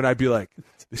time. And I'd be like,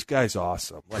 this guy's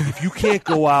awesome. Like, if you can't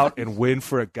go out and win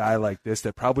for a guy like this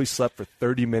that probably slept for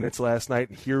 30 minutes last night,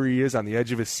 and here he is on the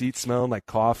edge of his seat smelling like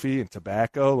coffee and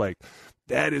tobacco, like,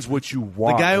 that is what you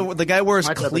want. The guy wears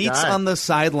cleats on the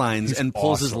sidelines and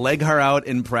pulls his leg hair out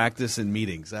in practice and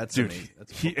meetings. That's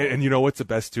amazing. And you know what's the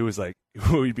best, too, is like,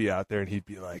 we'd be out there and he'd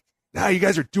be like, nah, you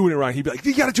guys are doing it wrong. He'd be like,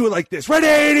 you got to do it like this. Right,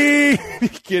 80!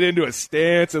 He'd get into a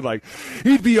stance, and, like,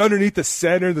 he'd be underneath the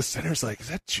center. The center's like, is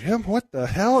that Jim? What the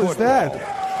hell is that?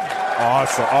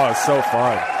 Awesome. Oh, it's so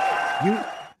fun.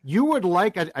 You would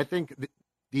like, I think,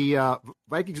 the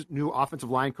Vikings' new offensive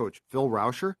line coach, Phil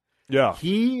Rauscher. Yeah.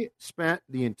 He spent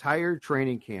the entire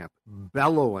training camp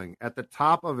bellowing at the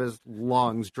top of his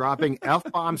lungs, dropping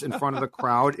F-bombs in front of the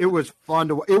crowd. It was fun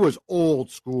to. It was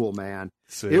old school, man.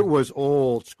 See? It was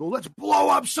old school. Let's blow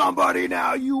up somebody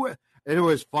now. It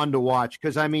was fun to watch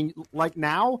because, I mean, like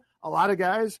now, a lot of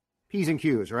guys, P's and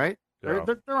Q's, right? Yeah.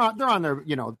 They're on their,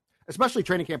 especially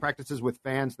training camp practices with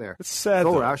fans there. It's sad.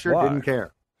 Phil Rauscher didn't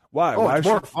care. Why? Oh, it's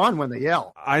more fun when they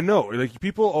yell. I know. Like,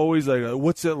 people always like,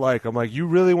 what's it like? I'm like, you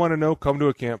really want to know? Come to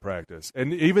a camp practice.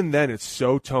 And even then, it's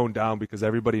so toned down because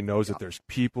everybody knows that there's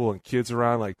people and kids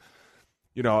around. Like,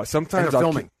 sometimes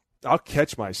I'll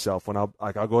catch myself when I'll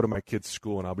go to my kid's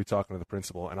school and I'll be talking to the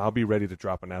principal and I'll be ready to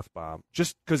drop an F-bomb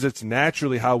just because it's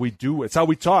naturally how we do it. It's how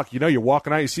we talk. You're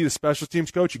walking out, you see the special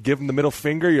teams coach, you give him the middle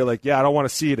finger. You're like, yeah, I don't want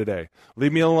to see you today.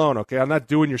 Leave me alone, okay? I'm not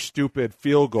doing your stupid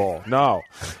field goal. No.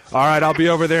 All right, I'll be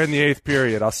over there in the 8th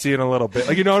period. I'll see you in a little bit.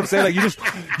 Like, you know what I'm saying?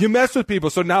 Like, you mess with people.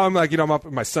 So now I'm like, I'm up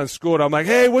at my son's school and I'm like,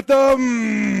 hey, what the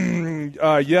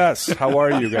yes, how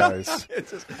are you guys?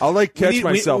 I'll catch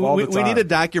myself all the time. We need a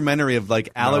documentary of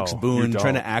Alex Boone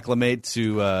trying to acclimate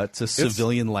to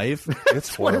civilian life.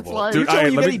 It's horrible. Like. Dude,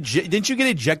 didn't you get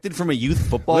ejected from a youth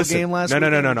football game last week?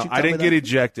 No. I didn't get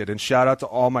ejected. And shout out to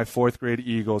all my 4th grade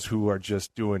Eagles who are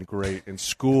just doing great in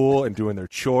school and doing their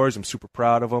chores. I'm super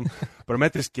proud of them. But I'm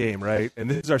at this game, right? And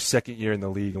this is our 2nd year in the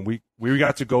league. And we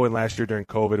got to go in last year during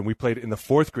COVID. And we played in the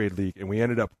 4th grade league. And we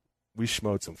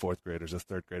schmoed some 4th graders as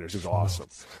 3rd graders. It was awesome.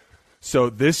 So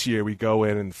this year we go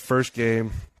in the first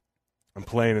game. I'm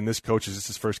playing, and this is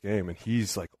his first game, and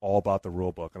he's all about the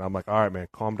rule book. And I'm like, all right, man,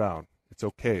 calm down. It's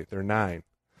okay. They're 9.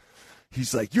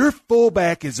 He's like, your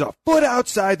fullback is a foot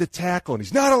outside the tackle, and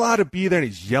he's not allowed to be there. And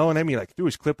he's yelling at me, threw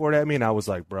his clipboard at me, and I was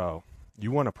like, bro,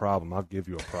 you want a problem? I'll give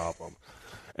you a problem.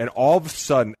 And all of a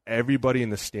sudden, everybody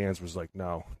in the stands was like,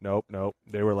 no, nope.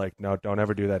 They were like, no, don't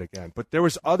ever do that again. But there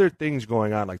was other things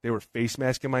going on. They were face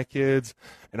masking my kids,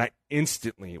 and I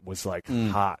instantly was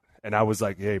hot. And I was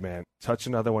like, hey, man, touch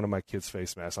another one of my kids'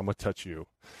 face masks. I'm going to touch you.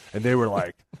 And they were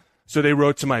like, so they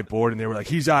wrote to my board, and they were like,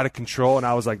 he's out of control. And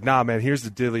I was like, nah, man, here's the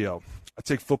dealio. I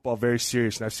take football very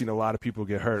serious, and I've seen a lot of people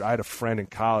get hurt. I had a friend in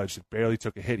college that barely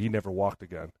took a hit. He never walked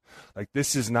again.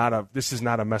 This is not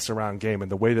a mess-around game.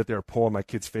 And the way that they were pulling my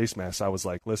kids' face masks, I was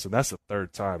like, listen, that's the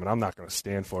 3rd time, and I'm not going to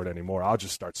stand for it anymore. I'll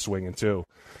just start swinging too.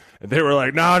 And they were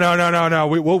like, no.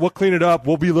 We'll clean it up.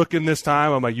 We'll be looking this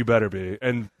time. I'm like, you better be.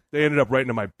 And they ended up writing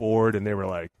to my board, and they were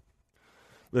like,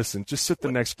 listen, just sit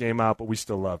the next game out, but we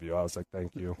still love you. I was like,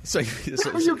 thank you. So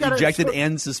ejected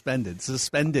and suspended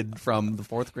from the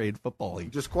 4th grade football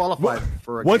league. Just qualified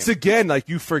for a Once game. again,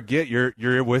 you forget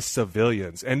you're with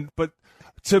civilians. But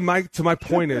to my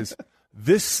point is,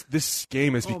 this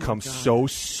game has become so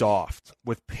soft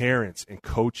with parents and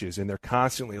coaches, and they're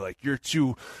constantly like, you're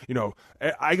too,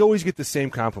 I always get the same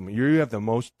compliment. You have the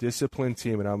most disciplined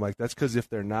team, and I'm like, that's because if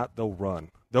they're not, they'll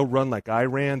run. They'll run like I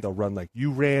ran. They'll run like you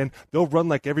ran. They'll run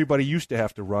like everybody used to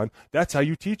have to run. That's how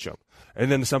you teach them. And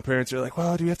then some parents are like,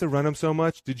 well, do you have to run them so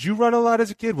much? Did you run a lot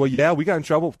as a kid? Well, yeah, we got in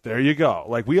trouble. There you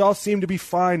go. We all seem to be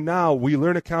fine now. We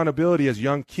learn accountability as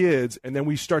young kids, and then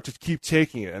we start to keep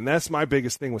taking it. And that's my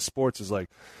biggest thing with sports is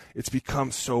it's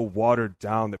become so watered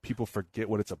down that people forget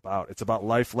what it's about. It's about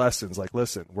life lessons.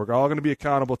 Listen, we're all going to be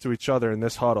accountable to each other in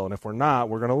this huddle, and if we're not,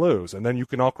 we're going to lose. And then you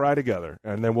can all cry together,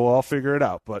 and then we'll all figure it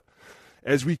out. But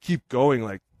as we keep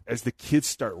going, as the kids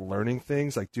start learning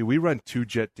things, dude, we run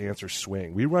 2-jet dancer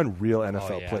swing. We run real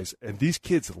NFL plays, and these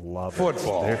kids love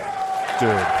football.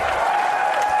 Dude.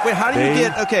 Wait, how do you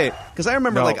get okay? Because I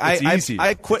remember,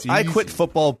 I quit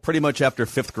football pretty much after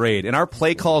 5th grade, and our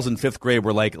play calls in 5th grade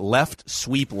were left,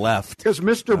 sweep left. Because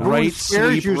Mr. Boone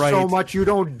scares you so much, you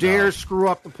don't dare screw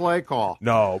up the play call.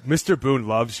 No, Mr. Boone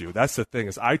loves you. That's the thing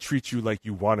is, I treat you like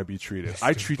you want to be treated.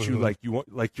 I treat you like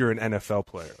you're an NFL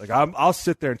player. I'll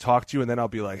sit there and talk to you, and then I'll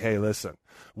be like, hey, listen.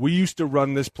 We used to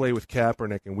run this play with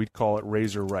Kaepernick, and we'd call it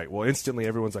razor right. Well, instantly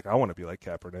everyone's like, I want to be like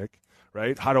Kaepernick,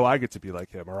 right? How do I get to be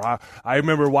like him? Or I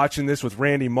remember watching this with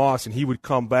Randy Moss, and he would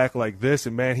come back like this,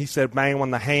 and, man, he said, man,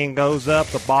 when the hand goes up,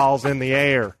 the ball's in the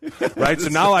air, right? So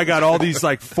now I got all these,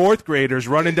 4th graders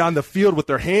running down the field with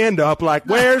their hand up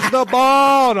where's the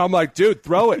ball? And I'm like, dude,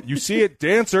 throw it. You see it,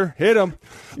 dancer, hit him.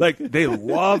 They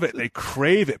love it. They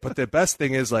crave it. But the best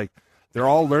thing is, they're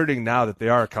all learning now that they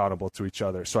are accountable to each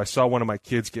other. So I saw one of my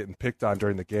kids getting picked on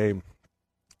during the game.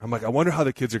 I'm like, I wonder how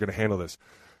the kids are going to handle this.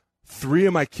 3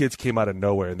 of my kids came out of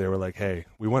nowhere, and they were like, hey,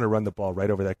 we want to run the ball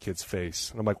right over that kid's face.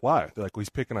 And I'm like, why? They're like, well, he's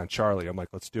picking on Charlie. I'm like,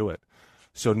 let's do it.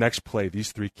 So next play,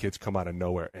 these 3 kids come out of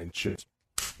nowhere and just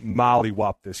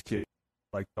mollywop this kid.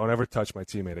 Don't ever touch my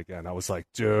teammate again. I was like,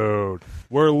 dude,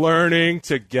 we're learning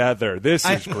together. This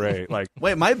is great.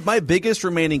 Wait, my biggest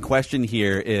remaining question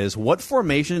here is, what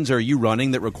formations are you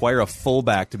running that require a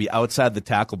fullback to be outside the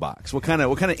tackle box? What kind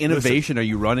of innovation are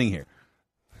you running here?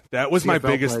 That was my CFL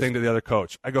biggest plays. thing to the other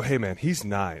coach. I go, hey, man, he's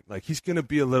 9. Like, he's going to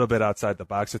be a little bit outside the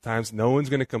box at times. No one's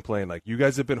going to complain. Like, you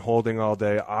guys have been holding all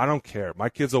day. I don't care. My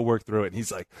kids will work through it. And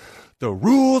he's like, the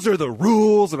rules are the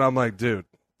rules. And I'm like, dude,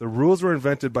 the rules were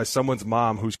invented by someone's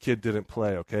mom whose kid didn't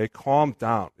play, okay? Calm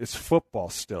down. It's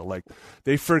football still. Like,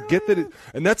 they forget that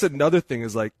and that's another thing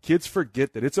is, like, kids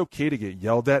forget that it's okay to get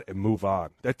yelled at and move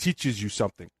on. That teaches you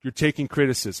something. You're taking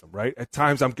criticism, right? At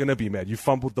times, I'm going to be mad. You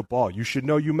fumbled the ball. You should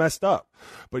know you messed up.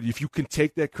 But if you can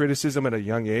take that criticism at a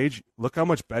young age, look how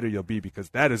much better you'll be,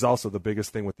 because that is also the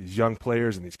biggest thing with these young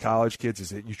players and these college kids is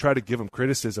that you try to give them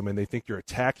criticism and they think you're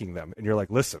attacking them. And you're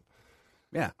like, listen,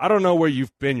 I don't know where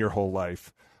you've been your whole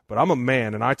life, but I'm a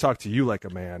man, and I talk to you like a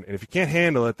man. And if you can't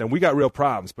handle it, then we got real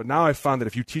problems. But now I found that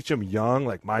if you teach them young,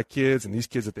 like my kids and these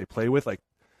kids that they play with, like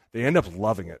they end up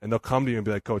loving it. And they'll come to you and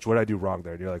be like, Coach, what did I do wrong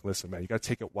there? And you're like, listen, man, you got to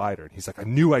take it wider. And he's like, I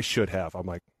knew I should have. I'm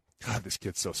like, God, this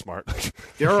kid's so smart.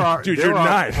 Dude, you're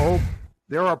 9.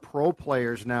 There are pro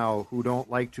players now who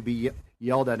don't like to be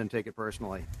yelled at and take it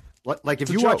personally. Like if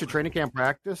It's a you watch joke. a training camp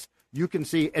practice, you can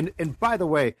see. And by the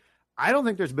way, I don't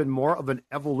think there's been more of an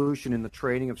evolution in the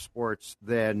training of sports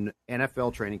than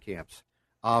NFL training camps.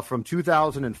 From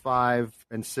 2005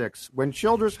 and 6, when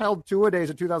Childress held 2-a-days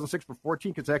in 2006 for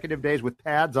 14 consecutive days with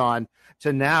pads on,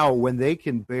 to now when they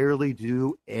can barely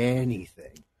do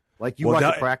anything. Like you watch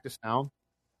a practice now.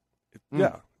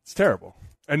 Yeah, it's terrible.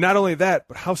 And not only that,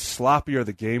 but how sloppy are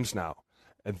the games now?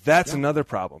 And that's another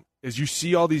problem, is you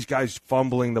see all these guys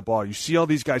fumbling the ball. You see all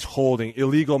these guys holding,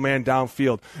 illegal man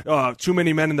downfield, too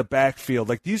many men in the backfield.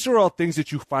 Like, these are all things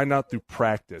that you find out through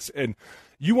practice. And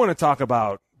you want to talk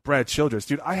about Brad Childress.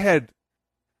 Dude, I had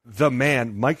the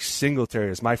man, Mike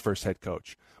Singletary, as my first head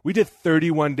coach. We did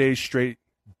 31 days straight,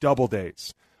 double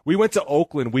days. We went to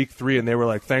Oakland week 3, and they were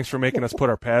like, thanks for making us put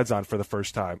our pads on for the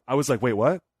first time. I was like, wait,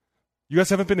 what? You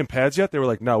guys haven't been in pads yet? They were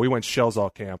like, no, we went shells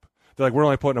all camp. They're like, we're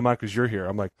only putting them on because you're here.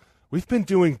 I'm like, we've been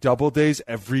doing double days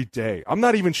every day. I'm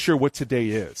not even sure what today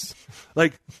is.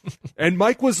 Like, and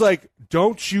Mike was like,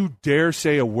 don't you dare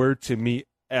say a word to me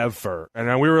ever. And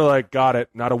then we were like, got it,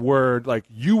 not a word. Like,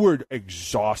 you were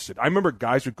exhausted. I remember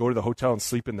guys would go to the hotel and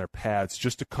sleep in their pads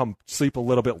just to come sleep a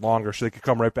little bit longer so they could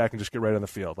come right back and just get right on the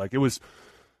field. Like, it was,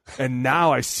 and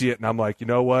now I see it and I'm like, you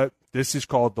know what? This is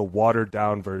called the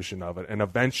watered-down version of it. And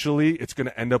eventually it's going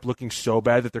to end up looking so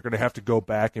bad that they're going to have to go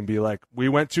back and be like, we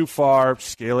went too far,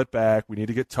 scale it back. We need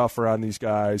to get tougher on these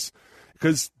guys.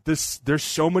 Because there's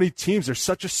so many teams. There's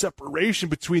such a separation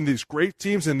between these great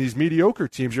teams and these mediocre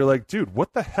teams. You're like, dude,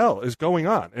 what the hell is going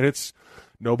on? And it's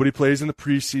nobody plays in the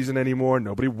preseason anymore.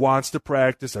 Nobody wants to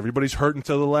practice. Everybody's hurt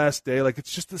until the last day. Like,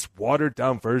 it's just this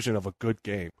watered-down version of a good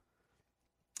game.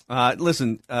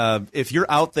 Listen, if you're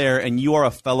out there and you are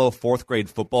a fellow 4th grade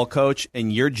football coach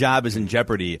and your job is in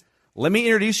jeopardy, let me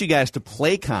introduce you guys to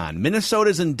Playcon,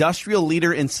 Minnesota's industrial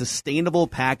leader in sustainable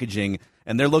packaging,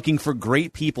 and they're looking for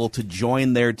great people to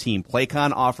join their team.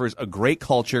 Playcon offers a great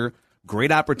culture,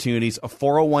 great opportunities, a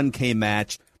 401k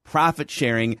match, profit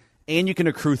sharing, and you can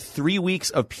accrue 3 weeks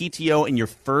of PTO in your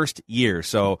first year.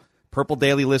 So, Purple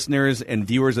Daily listeners and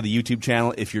viewers of the YouTube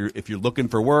channel, if you're looking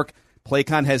for work,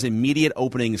 Playcon has immediate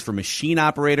openings for machine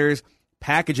operators,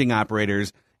 packaging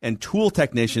operators, and tool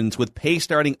technicians with pay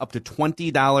starting up to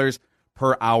 $20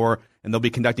 per hour. And they'll be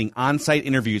conducting on-site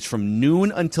interviews from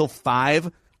noon until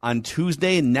 5 on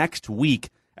Tuesday next week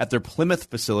at their Plymouth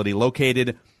facility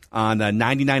located on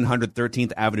 9900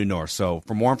 13th Avenue North. So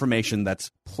for more information,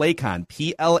 that's Playcon,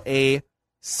 Placon.com,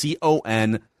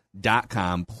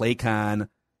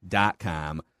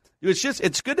 Playcon.com.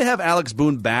 It's good to have Alex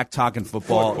Boone back talking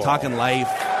football, talking life.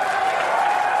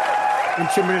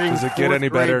 Intimidating. Does it get any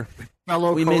better?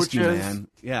 Fellow we coaches. missed you, man.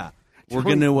 Yeah. We're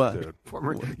going to...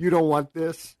 You don't want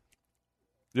this?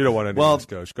 You don't want any of this,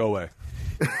 Coach. Go away.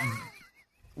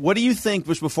 What do you think,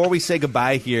 just before we say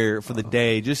goodbye here for the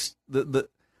day, just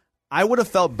I would have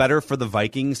felt better for the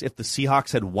Vikings if the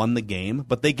Seahawks had won the game,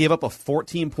 but they gave up a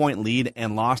 14-point lead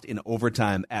and lost in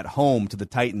overtime at home to the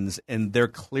Titans, and they're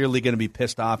clearly going to be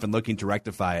pissed off and looking to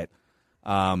rectify it.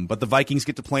 But the Vikings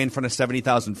get to play in front of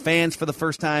 70,000 fans for the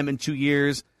first time in 2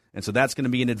 years, and so that's going to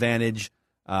be an advantage.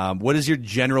 What is your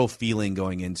general feeling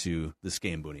going into this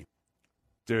game, Booney?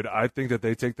 Dude, I think that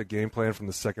they take the game plan from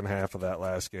the second half of that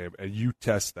last game, and you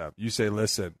test them. You say,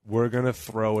 listen, we're going to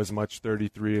throw as much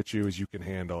 33 at you as you can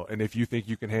handle, and if you think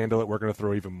you can handle it, we're going to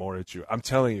throw even more at you. I'm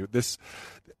telling you, these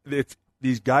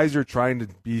guys are trying to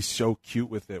be so cute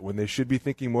with it when they should be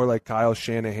thinking more like Kyle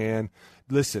Shanahan.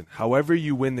 Listen, however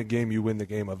you win the game, you win the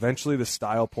game. Eventually the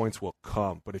style points will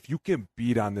come, but if you can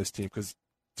beat on this team, because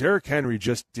Derrick Henry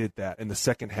just did that in the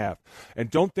second half. And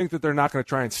don't think that they're not going to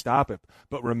try and stop it.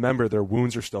 But remember, their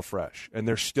wounds are still fresh. And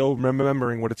they're still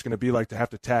remembering what it's going to be like to have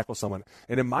to tackle someone.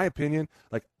 And in my opinion,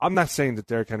 like, I'm not saying that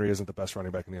Derrick Henry isn't the best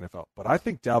running back in the NFL. But I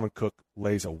think Dalvin Cook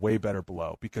lays a way better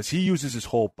blow because he uses his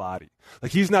whole body.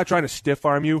 Like, he's not trying to stiff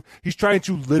arm you. He's trying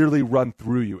to literally run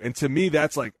through you. And to me,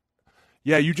 that's like,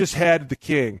 yeah, you just had the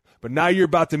king, but now you're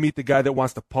about to meet the guy that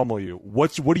wants to pummel you.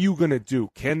 What are you going to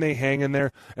do? Can they hang in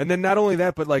there? And then not only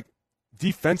that, but like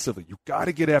defensively, you got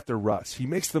to get after Russ. He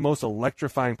makes the most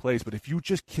electrifying plays, but if you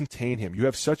just contain him, you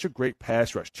have such a great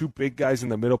pass rush. Two big guys in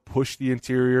the middle, push the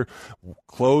interior,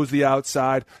 close the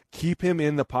outside, keep him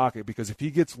in the pocket because if he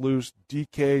gets loose,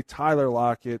 DK, Tyler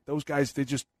Lockett, those guys,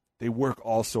 they work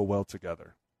all so well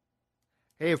together.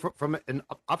 Hey, from an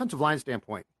offensive line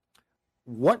standpoint,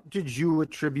 what did you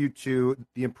attribute to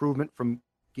the improvement from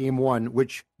game one,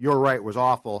 which you're right was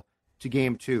awful, to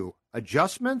game two?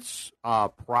 Adjustments,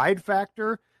 pride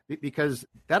factor? Because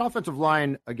that offensive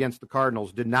line against the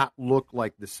Cardinals did not look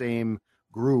like the same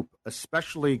group,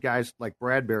 especially guys like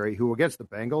Bradbury, who against the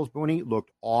Bengals, Booney, looked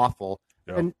awful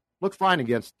and looked fine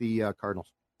against the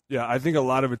Cardinals. Yeah, I think a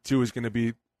lot of it, too, is going to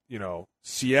be,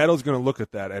 Seattle's going to look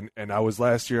at that. And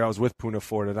last year I was with Poona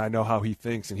Ford, and I know how he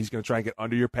thinks, and he's going to try and get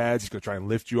under your pads. He's going to try and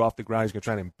lift you off the ground. He's going to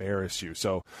try and embarrass you.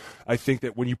 So I think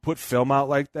that when you put film out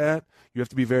like that, you have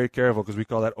to be very careful because we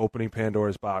call that opening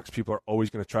Pandora's box. People are always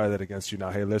going to try that against you.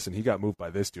 Now, hey, listen, he got moved by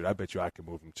this dude. I bet you I can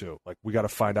move him too. Like, we got to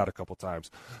find out a couple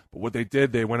times. But what they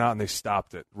did, they went out and they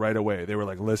stopped it right away. They were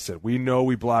like, listen, we know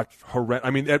we blocked horrendous. I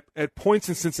mean, at points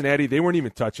in Cincinnati, they weren't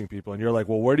even touching people. And you're like,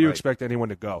 well, where do you expect anyone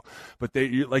to go? But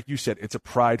like you said, it's a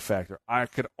pride factor. I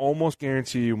could almost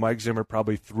guarantee you Mike Zimmer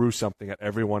probably threw something at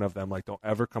every one of them, like, don't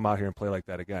ever come out here and play like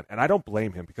that again. And I don't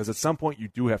blame him because at some point you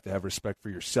do have to have respect for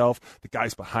yourself, the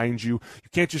guys behind you. You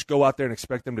can't just go out there and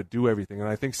expect them to do everything. And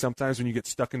I think sometimes when you get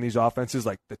stuck in these offenses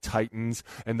like the Titans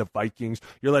and the Vikings,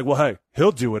 you're like, well, hey,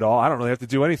 he'll do it all. I don't really have to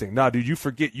do anything. No, dude, you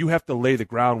forget you have to lay the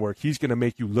groundwork. He's going to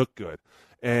make you look good.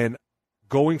 And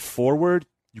going forward,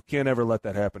 you can't ever let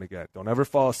that happen again. Don't ever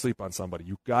fall asleep on somebody.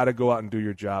 You got to go out and do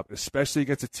your job, especially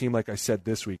against a team, like I said,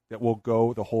 this week, that will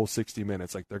go the whole 60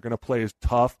 minutes. Like, they're going to play as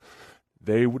tough.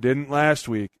 They didn't last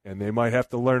week, and they might have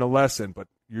to learn a lesson. But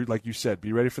like you said,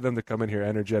 be ready for them to come in here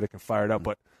energetic and fired up.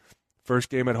 But first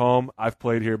game at home, I've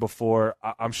played here before.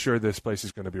 I'm sure this place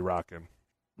is going to be rocking.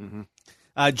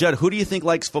 Mm-hmm. Judd, who do you think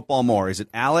likes football more? Is it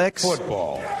Alex?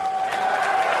 Football.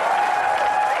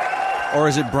 Or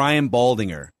is it Brian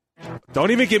Baldinger? Don't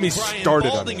even get me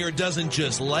started on Brian Baldinger doesn't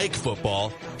just like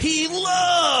football. He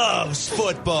loves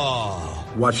football.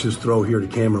 Watch this throw here to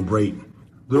Cameron Brayton.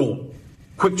 Little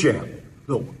quick jab.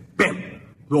 Little bam.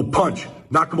 Little punch.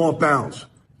 Knock him off bounds.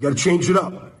 You got to change it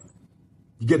up.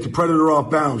 You get the predator off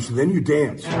bounds, and then you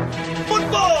dance. Football!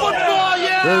 Football,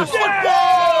 yeah!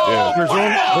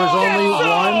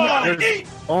 There's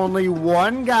only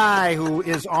one guy who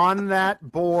is on that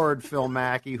board, Phil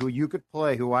Mackey, who you could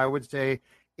play, who I would say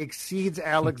exceeds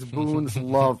Alex Boone's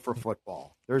love for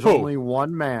football. There's only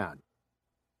one man.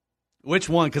 Which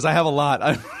one? Because I have a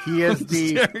lot. He is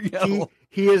the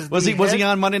he is. Was he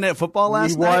on Monday Night Football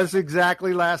last night? He was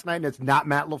exactly last night, and it's not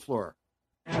Matt LaFleur.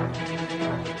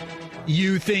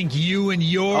 You think you and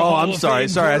your Oh, I'm sorry. I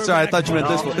thought you meant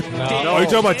this one. Are you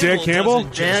talking about Dan Campbell?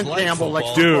 Dan Campbell,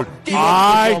 like dude.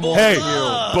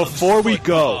 Before we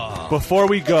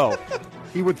go,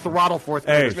 he would throttle fourth.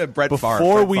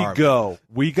 Before we go,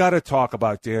 we got to talk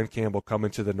about Dan Campbell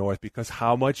coming to the North because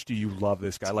how much do you love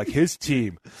this guy? Like his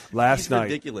team last night,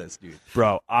 ridiculous, dude.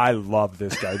 Bro, I love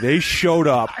this guy. They showed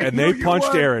up and they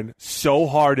punched Aaron so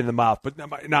hard in the mouth.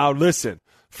 But now listen.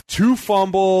 2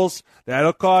 fumbles,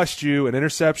 that'll cost you. An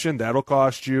interception, that'll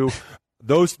cost you.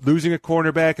 Those losing a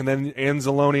cornerback and then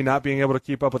Anzalone not being able to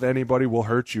keep up with anybody will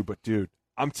hurt you. But, dude,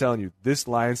 I'm telling you, this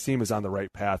Lions team is on the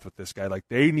right path with this guy. Like,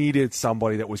 they needed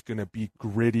somebody that was going to be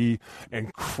gritty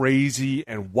and crazy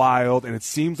and wild. And it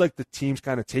seems like the team's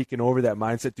kind of taking over that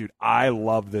mindset. Dude, I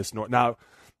love this. Now,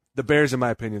 the Bears, in my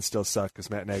opinion, still suck because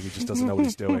Matt Nagy just doesn't know what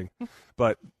he's doing.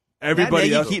 But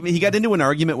everybody else, he got into an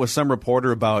argument with some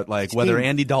reporter about like whether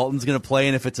Andy Dalton's going to play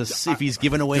and if he's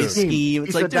giving away a scheme.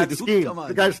 It's like, dude, scheme. Come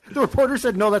on. The reporter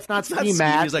said, "No, that's not scheme,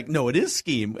 Matt." He's like, "No, it is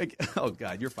scheme." Like, oh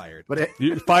God, you're fired. But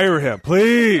fire him,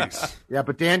 please. Yeah,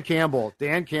 but Dan Campbell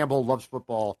loves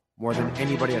football more than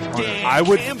anybody at Hunter. I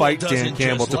would fight Dan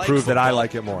Campbell to prove that I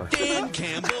like it more. Dan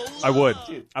Campbell, I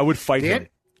would fight him.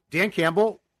 Dan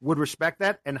Campbell would respect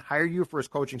that and hire you for his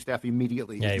coaching staff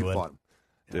immediately. Yeah, he would. Fun.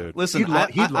 Dude. Listen,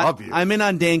 he'd love you. I'm in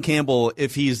on Dan Campbell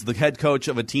if he's the head coach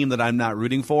of a team that I'm not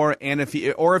rooting for, and if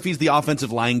he's the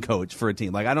offensive line coach for a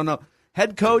team. Like, I don't know.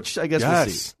 Head coach, I guess we'll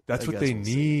see. Yes, that's what they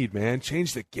need, man.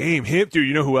 Change the game. Him, dude.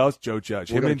 You know who else? Joe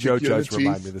Judge. Him and Joe Judge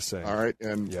remind me of the same. All right,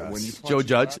 and when you Joe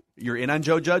Judge, you're in on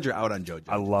Joe Judge or out on Joe Judge?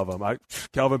 I love him.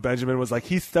 Calvin Benjamin was like,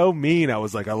 he's so mean. I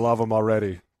was like, I love him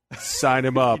already. Sign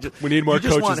him up. We need more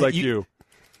coaches like you.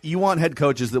 You want head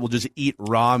coaches that will just eat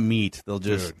raw meat. They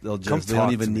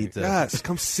don't even need to. Yes,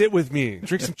 come sit with me.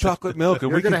 Drink some chocolate milk,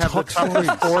 and You're we can gonna have talk the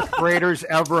toughest stories. fourth graders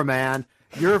ever, man.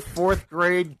 Your fourth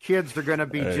grade kids are going to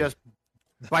be just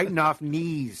biting off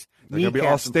knees. They're going to be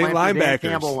all state linebackers.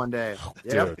 Campbell one day.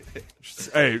 Yep. Dude.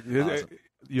 Hey,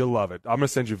 you'll love it. I'm going to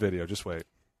send you a video. Just wait.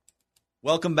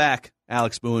 Welcome back,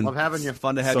 Alex Boone. Love having you.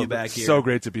 Fun to have you back here. So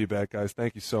great to be back, guys.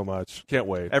 Thank you so much. Can't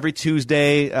wait. Every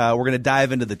Tuesday, we're going to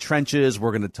dive into the trenches.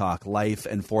 We're going to talk life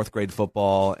and fourth grade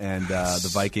football and the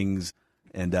Vikings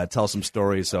and tell some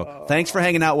stories. So thanks for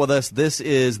hanging out with us. This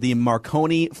is the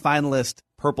Marconi finalist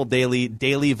Purple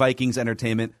Daily Vikings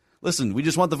Entertainment. Listen, we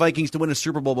just want the Vikings to win a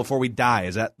Super Bowl before we die.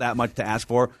 Is that much to ask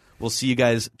for? We'll see you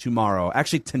guys tomorrow.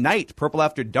 Actually, tonight, Purple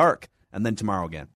After Dark, and then tomorrow again.